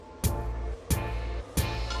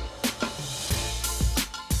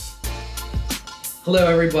Hello,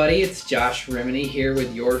 everybody. It's Josh Rimini here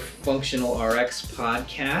with your Functional RX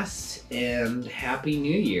podcast, and Happy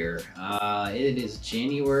New Year. It is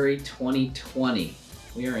January 2020.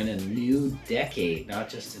 We are in a new decade, not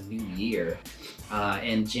just a new year.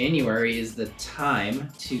 And January is the time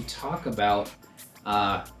to talk about,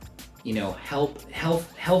 health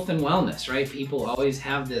and wellness, right? People always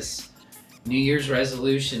have this New Year's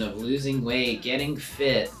resolution of losing weight, getting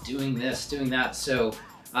fit, doing this, doing that. So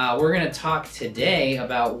we're going to talk today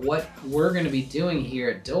about what we're going to be doing here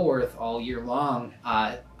at Dilworth all year long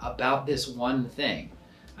about this one thing.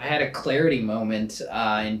 I had a clarity moment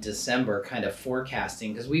in December kind of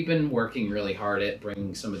forecasting, because we've been working really hard at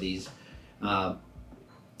bringing some of these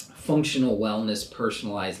functional wellness,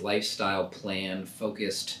 personalized lifestyle plan,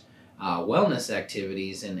 focused wellness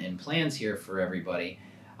activities and plans here for everybody.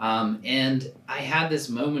 And I had this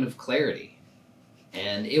moment of clarity,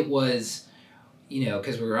 and it was,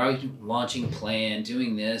 because we were always launching plan,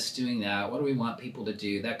 doing this, doing that, what do we want people to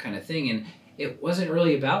do, that kind of thing. And it wasn't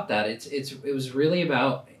really about that. It was really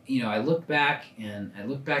about, I look back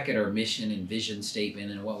at our mission and vision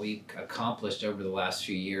statement and what we accomplished over the last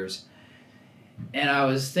few years. And I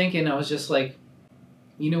was just like,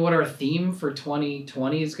 what our theme for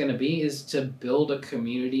 2020 is going to be is to build a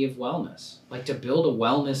community of wellness, like to build a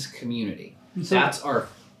wellness community. So that's our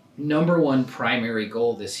number one primary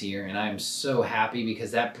goal this year, and I'm so happy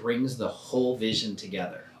because that brings the whole vision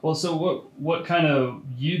together. Well, so what kind of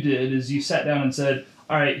you did is you sat down and said,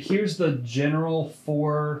 all right, here's the general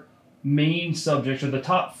 4 main subjects, or the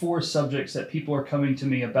top 4 subjects that people are coming to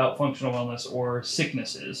me about functional wellness or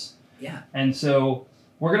sicknesses. Yeah. And so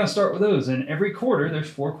we're going to start with those. And every quarter, there's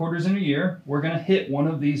 4 quarters in a year, we're going to hit one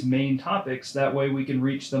of these main topics. That way we can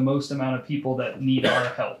reach the most amount of people that need our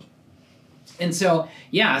help. And so,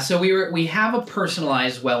 we have a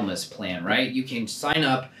personalized wellness plan, right? You can sign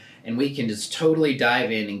up and we can just totally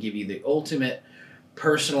dive in and give you the ultimate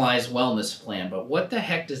personalized wellness plan. But what the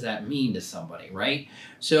heck does that mean to somebody, right?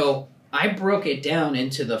 So I broke it down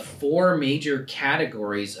into the 4 major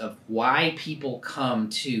categories of why people come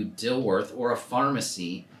to Dilworth or a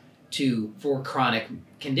pharmacy for chronic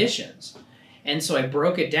conditions. And so I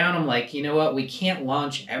broke it down. I'm like, we can't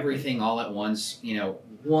launch everything all at once.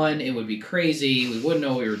 One, it would be crazy. We wouldn't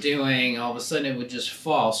know what we were doing. All of a sudden, it would just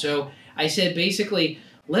fall. So I said, basically,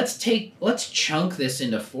 let's chunk this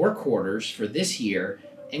into 4 quarters for this year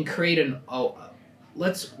and create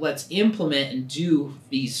let's implement and do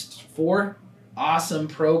these 4 awesome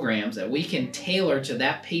programs that we can tailor to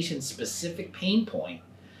that patient's specific pain point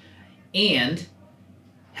and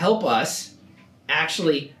help us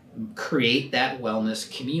actually create that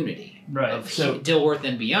wellness community of Dilworth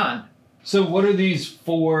and beyond. So what are these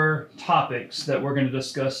 4 topics that we're going to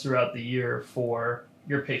discuss throughout the year for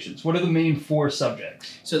your patients? What are the main 4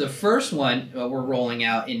 subjects? So the first one we're rolling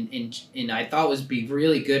out in I thought was be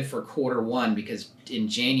really good for quarter 1, because in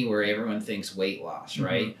January everyone thinks weight loss,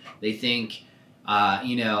 right? Mm-hmm. They think,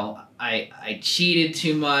 I cheated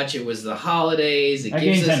too much. It was the holidays. I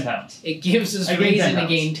gained 10 pounds. It gives us reason to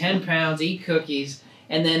gain 10 pounds, eat cookies,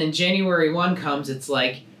 and then in January 1 comes, it's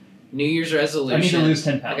like New Year's resolution. I need to lose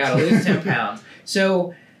 10 pounds. I got to lose 10 pounds.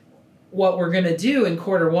 So what we're going to do in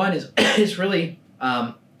quarter 1 is really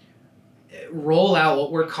roll out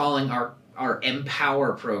what we're calling our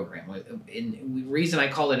Empower program. And the reason I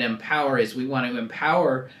call it Empower is we want to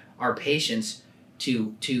empower our patients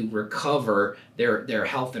to recover their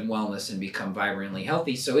health and wellness and become vibrantly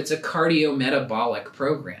healthy. So it's a cardiometabolic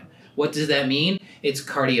program. What does that mean? It's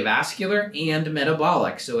cardiovascular and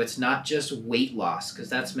metabolic. So it's not just weight loss, because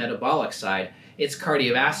that's metabolic side. It's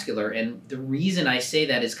cardiovascular. And the reason I say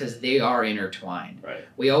that is because they are intertwined. Right.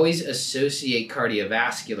 We always associate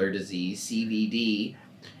cardiovascular disease, CVD,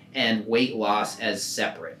 and weight loss as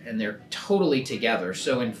separate, and they're totally together.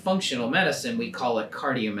 So in functional medicine, we call it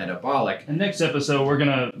cardiometabolic. And next episode, we're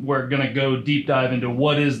gonna go deep dive into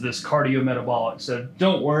what is this cardiometabolic. So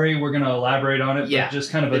don't worry, we're gonna elaborate on it, but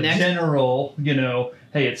just kind of general,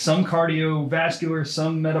 hey, it's some cardiovascular,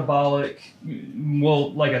 some metabolic.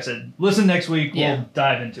 Well, like I said, listen next week. We'll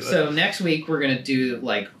dive into it. So next week we're gonna do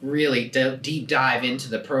really deep dive into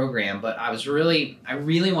the program. But I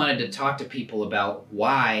really wanted to talk to people about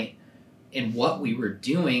why and what we were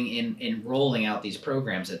doing in rolling out these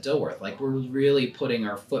programs at Dilworth. We're really putting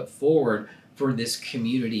our foot forward for this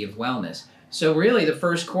community of wellness. So really the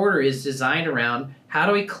first quarter is designed around how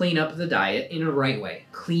do we clean up the diet in a right way?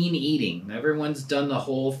 Clean eating. Everyone's done the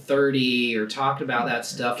Whole30 or talked about that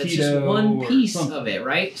stuff. It's just one piece of it,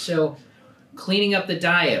 right? So cleaning up the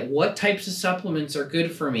diet, what types of supplements are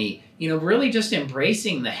good for me? Really just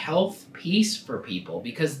embracing the health piece for people,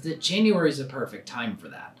 because January is a perfect time for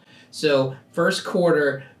that. So first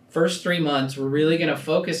quarter, first 3 months, we're really going to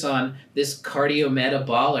focus on this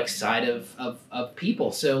cardiometabolic side of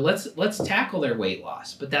people. So let's tackle their weight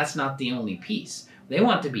loss, but that's not the only piece. They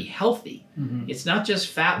want to be healthy. Mm-hmm. It's not just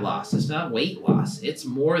fat loss. It's not weight loss. It's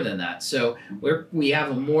more than that. So we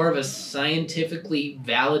have more of a scientifically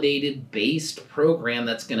validated based program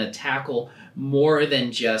that's going to tackle more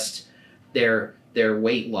than just their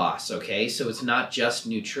weight loss. Okay, so it's not just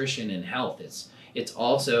nutrition and health. It's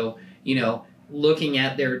also, looking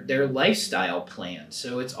at their lifestyle plan.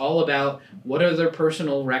 So it's all about what other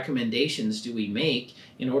personal recommendations do we make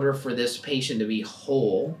in order for this patient to be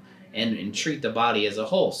whole and treat the body as a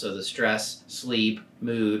whole. So the stress, sleep,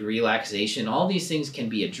 mood, relaxation, all these things can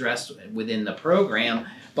be addressed within the program,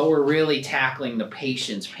 but we're really tackling the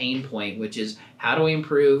patient's pain point, which is how do we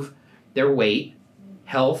improve their weight,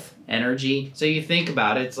 health, energy. So you think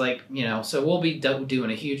about it, it's like, so we'll be doing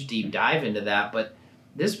a huge deep dive into that, but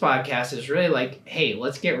this podcast is really like, hey,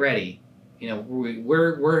 let's get ready.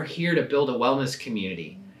 We're here to build a wellness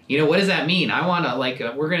community. What does that mean? I want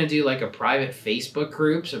to we're going to do a private Facebook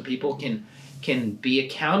group so people can be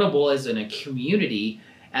accountable as in a community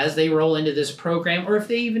as they roll into this program, or if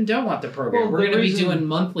they even don't want the program. Well, we're going to be doing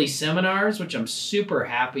monthly seminars, which I'm super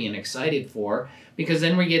happy and excited for, because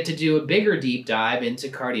then we get to do a bigger deep dive into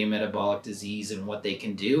cardiometabolic disease and what they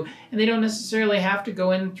can do. And they don't necessarily have to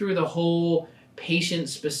go in through the whole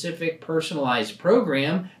patient-specific personalized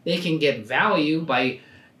program. They can get value by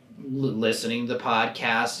listening to the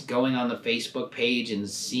podcast, going on the Facebook page and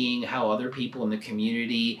seeing how other people in the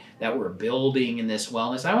community that we're building in this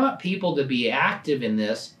wellness. I want people to be active in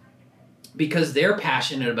this because they're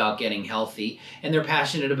passionate about getting healthy and they're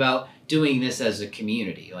passionate about doing this as a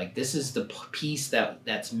community. This is the piece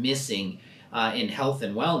that's missing in health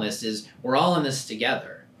and wellness is we're all in this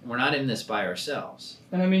together. We're not in this by ourselves.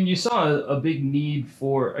 And you saw a big need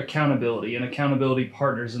for accountability and accountability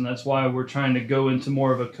partners, and that's why we're trying to go into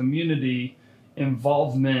more of a community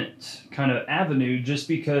involvement kind of avenue, just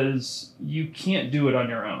because you can't do it on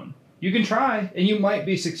your own. You can try, and you might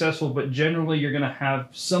be successful, but generally you're going to have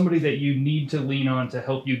somebody that you need to lean on to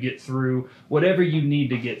help you get through whatever you need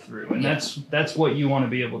to get through, and that's what you want to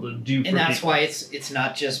be able to do. And that's why it's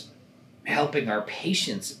not just helping our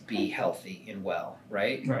patients be healthy and well,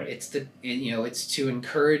 right? It's it's to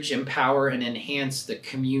encourage, empower, and enhance the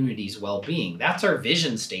community's well-being. That's our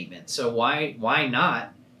vision statement. So why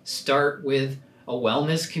not start with a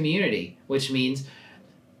wellness community, which means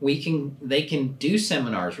they can do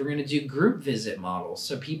seminars. We're going to do group visit models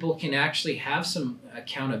so people can actually have some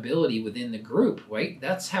accountability within the group, right?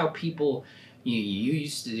 That's how people. You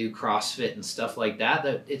used to do CrossFit and stuff like that.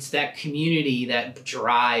 It's that community that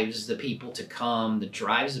drives the people to come, that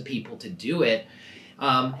drives the people to do it.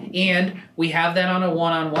 And we have that on a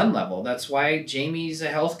one-on-one level. That's why Jamie's a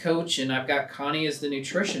health coach, and I've got Connie as the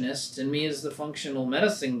nutritionist, and me as the functional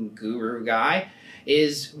medicine guru guy.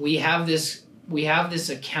 Is we have this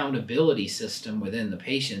accountability system within the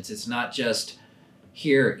patients. It's not just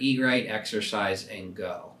here, eat right, exercise, and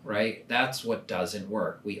go. Right? That's what doesn't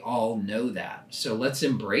work. We all know that. So let's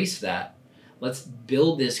embrace that. Let's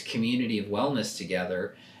build this community of wellness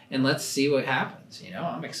together and let's see what happens.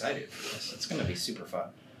 I'm excited for this. It's going to be super fun.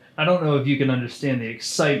 I don't know if you can understand the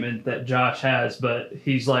excitement that Josh has, but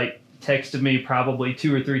he's texted me probably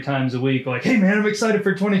 2 or 3 times a week hey man, I'm excited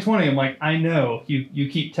for 2020. I'm like, I know, you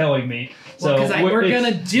keep telling me. Well, because we're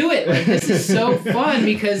going to do it. This is so fun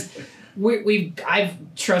because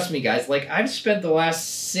trust me guys, I've spent the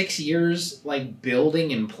last 6 years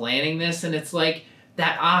building and planning this, and it's that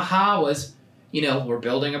aha was, we're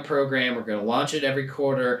building a program, we're going to launch it every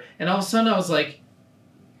quarter, and all of a sudden I was like,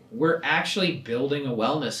 we're actually building a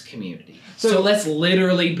wellness community. So let's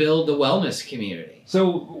literally build the wellness community.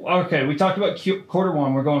 So, okay, we talked about quarter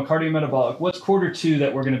 1, we're going cardiometabolic. What's quarter 2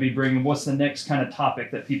 that we're going to be bringing? What's the next kind of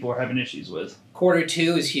topic that people are having issues with? Quarter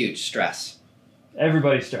 2 is huge, stress.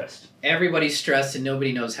 Everybody's stressed. Everybody's stressed and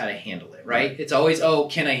nobody knows how to handle it, right? It's always,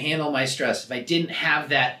 can I handle my stress? If I didn't have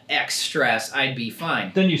that X stress, I'd be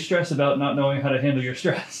fine. Then you stress about not knowing how to handle your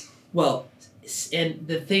stress. Well, and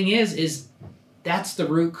the thing is that's the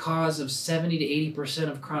root cause of 70 to 80%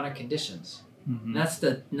 of chronic conditions. Mm-hmm. That's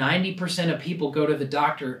the 90% of people go to the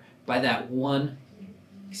doctor by that one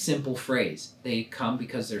simple phrase. They come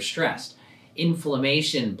because they're stressed.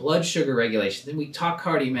 Inflammation, blood sugar regulation. Then we talk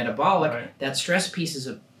cardiometabolic. Right. That stress piece is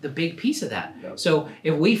the big piece of that. Yep. So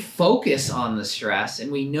if we focus on the stress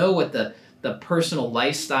and we know what the personal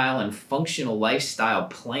lifestyle and functional lifestyle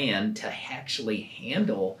plan to actually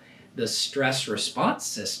handle the stress response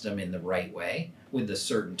system in the right way with the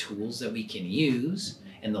certain tools that we can use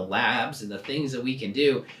and the labs and the things that we can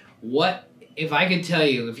do, what if I could tell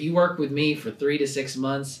you, if you work with me for 3 to 6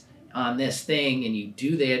 months on this thing and you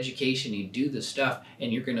do the education, you do the stuff,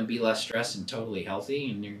 and you're going to be less stressed and totally healthy,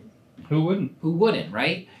 and who wouldn't,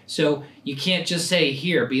 right? So you can't just say,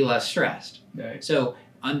 here, be less stressed. Right. So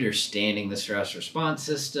understanding the stress response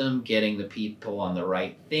system, getting the people on the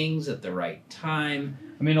right things at the right time.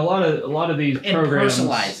 I mean, a lot of these programs,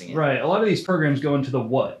 personalizing it. Right? A lot of these programs go into the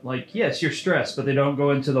what. Like, yes, you're stressed, but they don't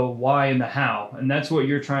go into the why and the how. And that's what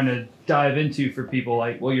you're trying to dive into for people.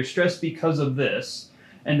 Like, well, you're stressed because of this,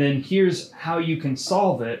 and then here's how you can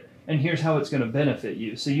solve it, and here's how it's going to benefit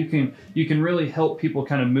you. So you can really help people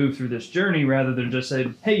kind of move through this journey rather than just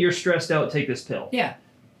saying, hey, you're stressed out, take this pill. Yeah,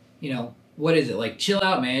 what is it? Like, chill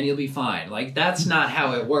out, man, you'll be fine. Like, that's not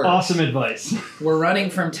how it works. Awesome advice. We're running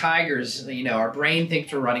from tigers. Our brain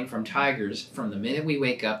thinks we're running from tigers from the minute we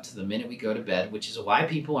wake up to the minute we go to bed, which is why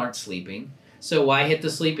people aren't sleeping. So why hit the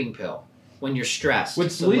sleeping pill when you're stressed?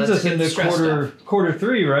 Which leads us into quarter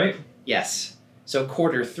 3, right? Yes. So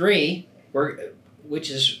quarter 3, which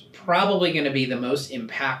is probably going to be the most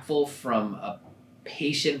impactful from a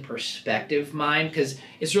patient perspective mind, because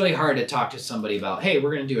it's really hard to talk to somebody about, hey,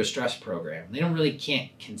 we're going to do a stress program. They can't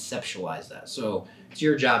conceptualize that. So it's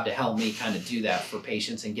your job to help me kind of do that for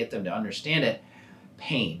patients and get them to understand it.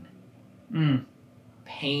 Pain.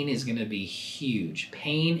 Pain is going to be huge.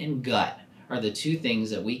 Pain and gut are the 2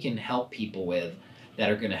 things that we can help people with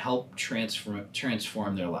that are going to help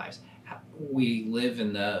transform their lives. We live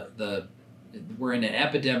in we're in an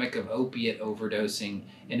epidemic of opiate overdosing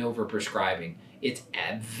and overprescribing. It's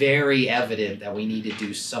very evident that we need to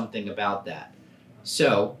do something about that.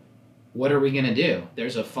 So what are we going to do?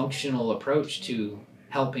 There's a functional approach to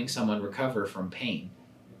helping someone recover from pain.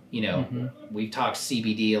 We've talked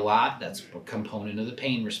CBD a lot. That's a component of the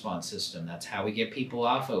pain response system. That's how we get people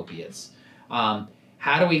off opiates. How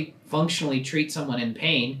do we functionally treat someone in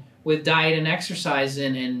pain? With diet and exercise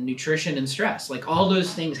and nutrition and stress. Like, all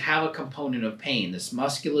those things have a component of pain. This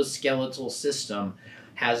musculoskeletal system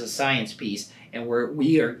has a science piece, and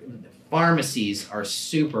pharmacies are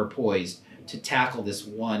super poised to tackle this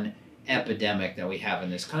one epidemic that we have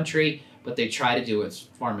in this country, but they try to do it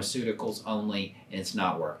with pharmaceuticals only, and it's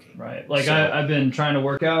not working. Right. Like, I've been trying to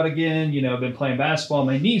work out again. I've been playing basketball.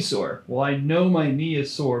 My knee's sore. Well, I know my knee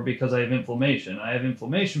is sore because I have inflammation. I have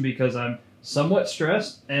inflammation because I'm somewhat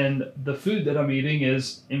stressed, and the food that I'm eating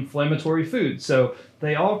is inflammatory food. So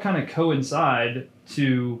they all kind of coincide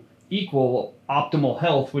to equal optimal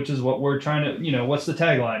health, which is what we're trying to, what's the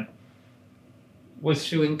tagline? Was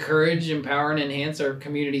to encourage, empower, and enhance our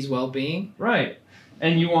community's well-being. Right.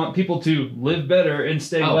 And you want people to live better and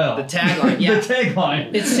stay well. The tagline, yeah. The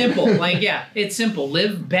tagline. It's simple. It's simple.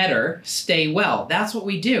 Live better, stay well. That's what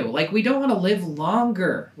we do. Like, we don't want to live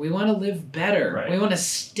longer. We want to live better. Right. We want to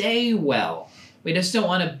stay well. We just don't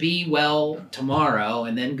want to be well tomorrow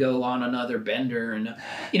and then go on another bender. And,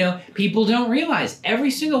 people don't realize every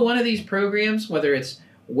single one of these programs, whether it's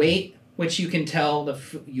weight, which you can tell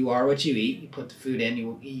you are what you eat. You put the food in,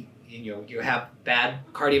 you eat. You have bad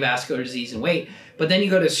cardiovascular disease and weight, but then you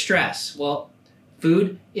go to stress. Well,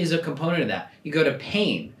 food is a component of that. You go to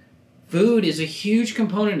pain. Food is a huge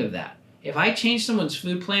component of that. If I change someone's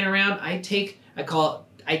food plan around, I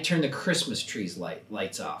turn the Christmas trees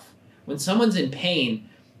lights off. When someone's in pain,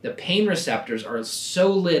 the pain receptors are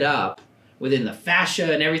so lit up within the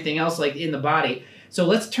fascia and everything else, like in the body. So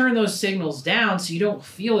let's turn those signals down so you don't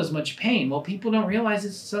feel as much pain. Well, people don't realize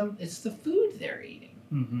it's the food they're eating.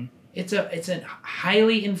 Mm-hmm. It's a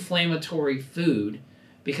highly inflammatory food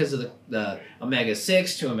because of the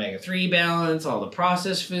omega-6 to omega-3 balance, all the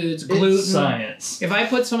processed foods, gluten. It's science. If I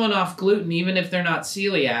put someone off gluten, even if they're not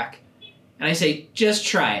celiac, and I say, just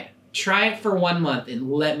try it. Try it for 1 month and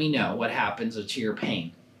let me know what happens to your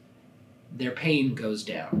pain. Their pain goes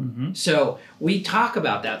down. Mm-hmm. So we talk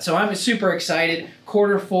about that. So I'm super excited.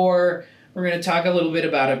 Quarter 4, we're going to talk a little bit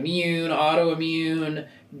about immune, autoimmune,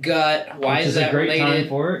 gut. Why is that related? Which is a great time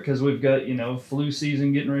for it because we've got, flu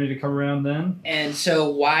season getting ready to come around then. And so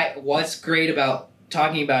what's great about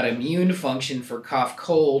talking about immune function for cough,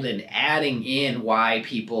 cold, and adding in why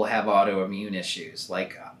people have autoimmune issues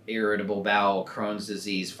like irritable bowel, Crohn's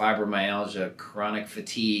disease, fibromyalgia, chronic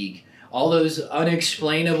fatigue, all those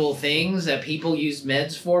unexplainable things that people use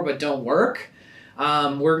meds for but don't work.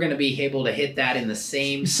 We're going to be able to hit that in the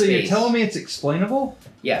same space. So you're telling me it's explainable?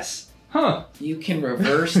 Yes. Huh. You can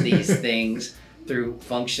reverse these things through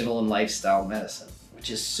functional and lifestyle medicine, which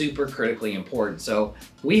is super critically important. So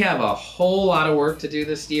we have a whole lot of work to do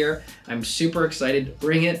this year. I'm super excited to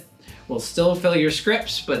bring it. We'll still fill your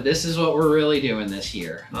scripts, but this is what we're really doing this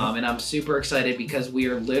year. And I'm super excited because we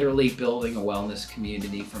are literally building a wellness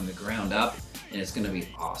community from the ground up, and it's going to be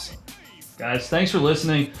awesome. Guys, thanks for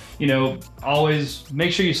listening. Always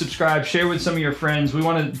make sure you subscribe, share with some of your friends. We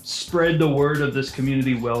want to spread the word of this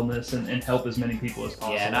community wellness and help as many people as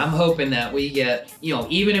possible. Yeah, and I'm hoping that we get,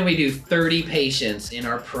 even if we do 30 patients in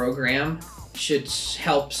our program, should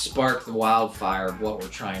help spark the wildfire of what we're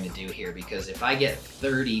trying to do here. Because if I get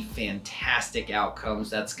 30 fantastic outcomes,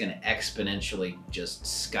 that's going to exponentially just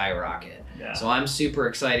skyrocket. Yeah. So I'm super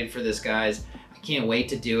excited for this, guys. I can't wait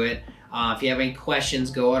to do it. If you have any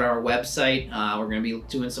questions, go on our website. We're going to be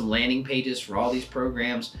doing some landing pages for all these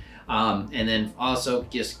programs. And then also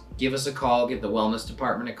just give us a call, give the wellness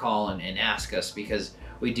department a call and ask us, because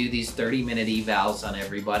we do these 30-minute evals on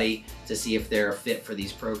everybody to see if they're a fit for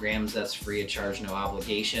these programs. That's free of charge, no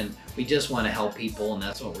obligation. We just want to help people, and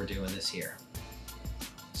that's what we're doing this year.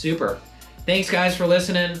 Super. Thanks, guys, for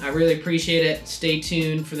listening. I really appreciate it. Stay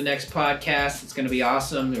tuned for the next podcast. It's going to be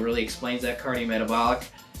awesome. It really explains that cardiometabolic.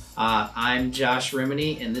 I'm Josh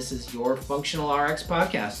Rimini, and this is your Functional RX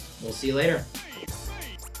podcast. We'll see you later.